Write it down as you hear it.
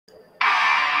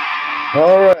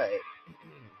Alright.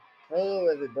 Hello,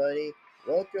 everybody.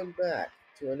 Welcome back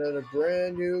to another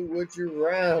brand new Would You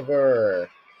Rather.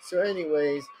 So,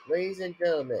 anyways, ladies and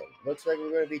gentlemen, looks like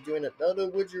we're going to be doing another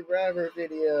Would You Rather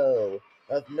video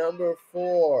of number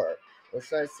 4. Or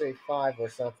should I say 5 or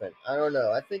something? I don't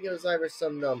know. I think it was either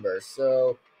some number.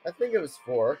 So, I think it was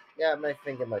 4. Yeah, I might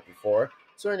think it might be 4.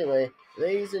 So, anyway,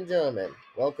 ladies and gentlemen,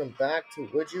 welcome back to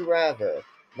Would You Rather.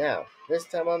 Now, this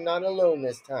time I'm not alone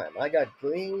this time. I got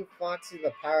Green Foxy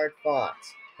the Pirate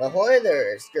Fox. Ahoy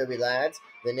there, scurvy lads!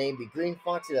 The name be Green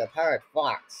Foxy the Pirate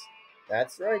Fox.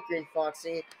 That's right, Green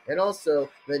Foxy. And also,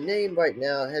 the name right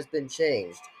now has been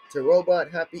changed to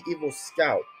Robot Happy Evil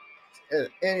Scout.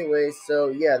 Anyway, so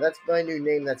yeah, that's my new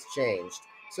name that's changed.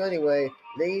 So anyway,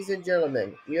 ladies and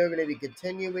gentlemen, we are going to be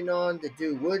continuing on to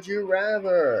do Would You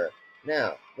Rather.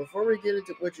 Now, before we get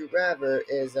into Would You Rather,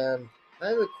 I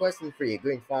have a question for you,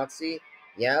 Green Foxy.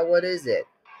 Yeah, what is it?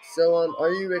 So are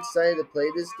you excited to play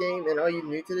this game, and are you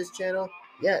new to this channel?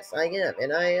 Yes, I am,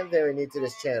 and I am very new to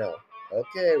this channel.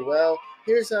 Okay, well,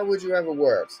 here's how Would You Rather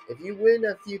works. If you win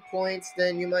a few points,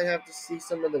 then you might have to see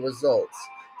some of the results.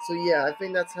 So yeah, I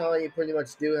think that's how you pretty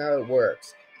much do how it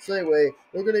works. So anyway,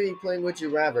 we're going to be playing Would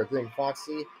You Rather, Green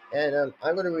Foxy, and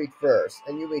I'm going to read first,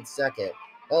 and you read second.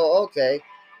 Oh, okay.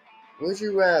 Would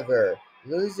you rather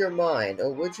lose your mind,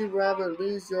 or would you rather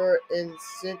lose your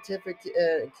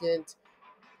insignificant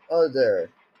other?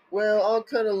 Well, I'll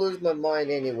kind of lose my mind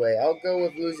anyway. I'll go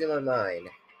with losing my mind.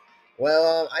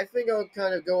 Well, I think I'll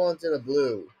kind of go on to the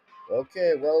blue.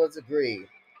 Okay, well, let's agree.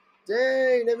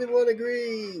 Dang, everyone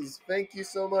agrees. Thank you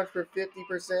so much for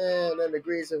 50% that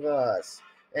agrees with us.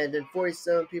 And then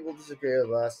 47 people disagree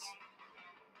with us.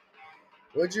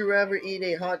 Would you rather eat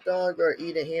a hot dog or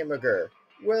eat a hamburger?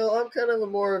 Well, I'm kind of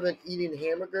more of an eating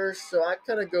hamburger, so I'd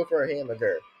kind of go for a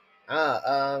hamburger.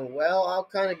 Well, I'll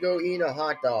kind of go eat a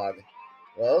hot dog.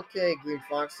 Well, okay, Green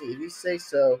Foxy, if you say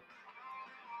so.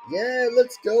 Yeah,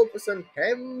 let's go for some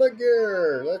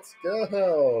hamburger. Let's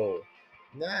go.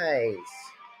 Nice.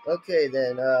 Okay,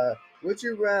 then, would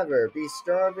you rather be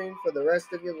starving for the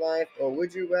rest of your life, or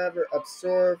would you rather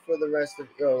absorb for the rest of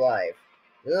your life?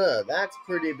 Ugh, that's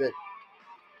pretty bit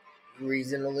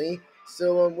reasonably.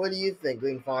 So, what do you think,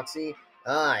 Green Foxy?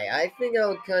 I think I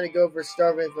would kind of go for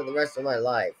starving for the rest of my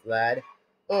life, lad.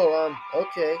 Oh,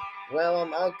 okay. Well,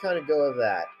 I'll kind of go with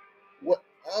that. What?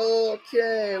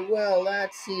 Okay, well,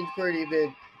 that seems pretty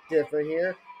bit different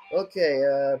here. Okay,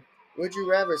 would you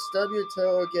rather stub your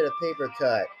toe or get a paper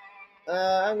cut?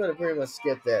 I'm gonna pretty much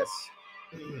skip this.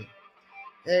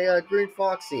 Hey, Green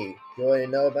Foxy, you want to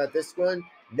know about this one?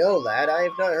 No, lad, I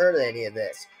have not heard of any of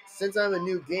this. Since I'm a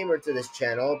new gamer to this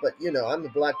channel, but you know, I'm the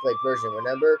Blacklight version,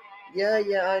 remember? Yeah,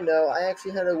 I know. I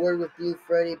actually had a word with Blue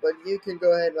Freddy, but you can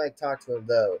go ahead and talk to him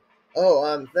though.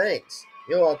 Oh, thanks.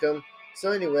 You're welcome.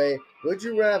 So anyway, would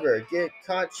you rather get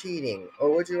caught cheating, or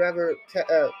would you rather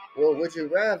catch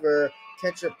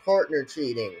a partner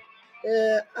cheating?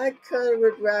 I kind of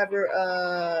would rather,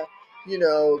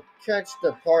 catch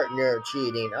the partner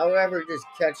cheating. I'll rather just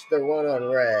catch the one on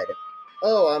red.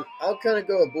 Oh, I'll kind of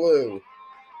go with blue.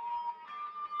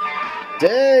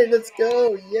 Dang, let's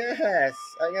go. Yes,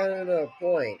 I got another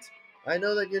point. I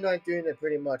know that you're not doing it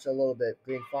pretty much a little bit,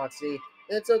 Green Foxy.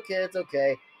 It's okay.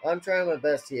 I'm trying my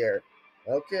best here.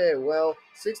 Okay, well,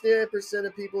 69%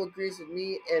 of people agrees with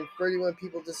me and 31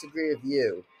 people disagree with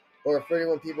you. Or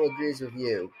 31 people agrees with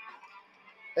you.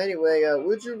 Anyway,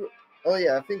 would you? Oh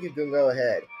yeah, I think you can go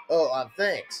ahead. Oh,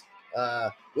 thanks.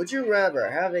 Would you rather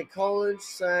have a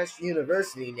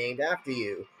college/university named after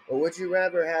you, or would you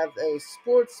rather have a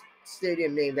sports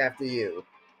stadium named after you?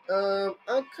 I'll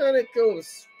kind of go with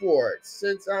sports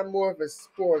since I'm more of a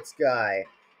sports guy.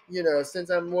 Since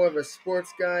I'm more of a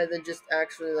sports guy than just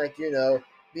actually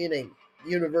being a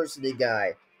university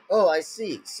guy. Oh, I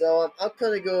see. So I'll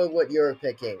kind of go with what you're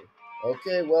picking.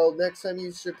 Okay, well, next time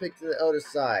you should pick the other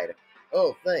side.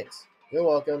 Oh, thanks. You're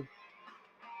welcome.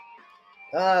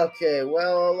 Okay,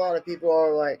 well, a lot of people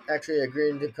are actually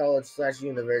agreeing to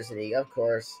college/university, of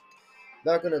course.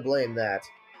 Not gonna blame that.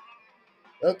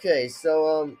 Okay,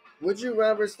 so would you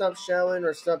rather stop showering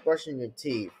or stop brushing your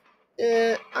teeth?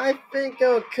 I think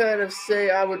I'll kind of say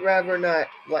I would rather not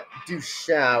do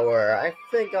shower. I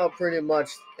think I'll pretty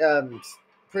much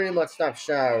stop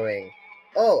showering.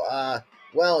 Oh,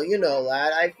 well,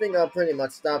 lad, I think I'll pretty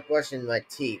much stop brushing my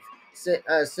teeth since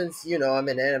I'm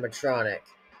an animatronic.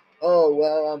 Oh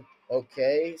well,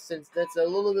 okay. Since that's a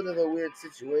little bit of a weird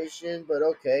situation, but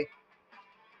okay.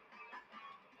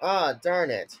 Ah,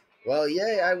 darn it. Well,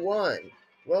 yay, I won.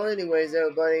 Well, anyways,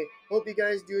 everybody, hope you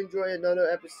guys do enjoy another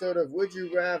episode of Would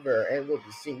You Rather, and we'll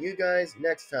be seeing you guys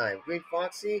next time. Green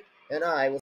Foxy and I will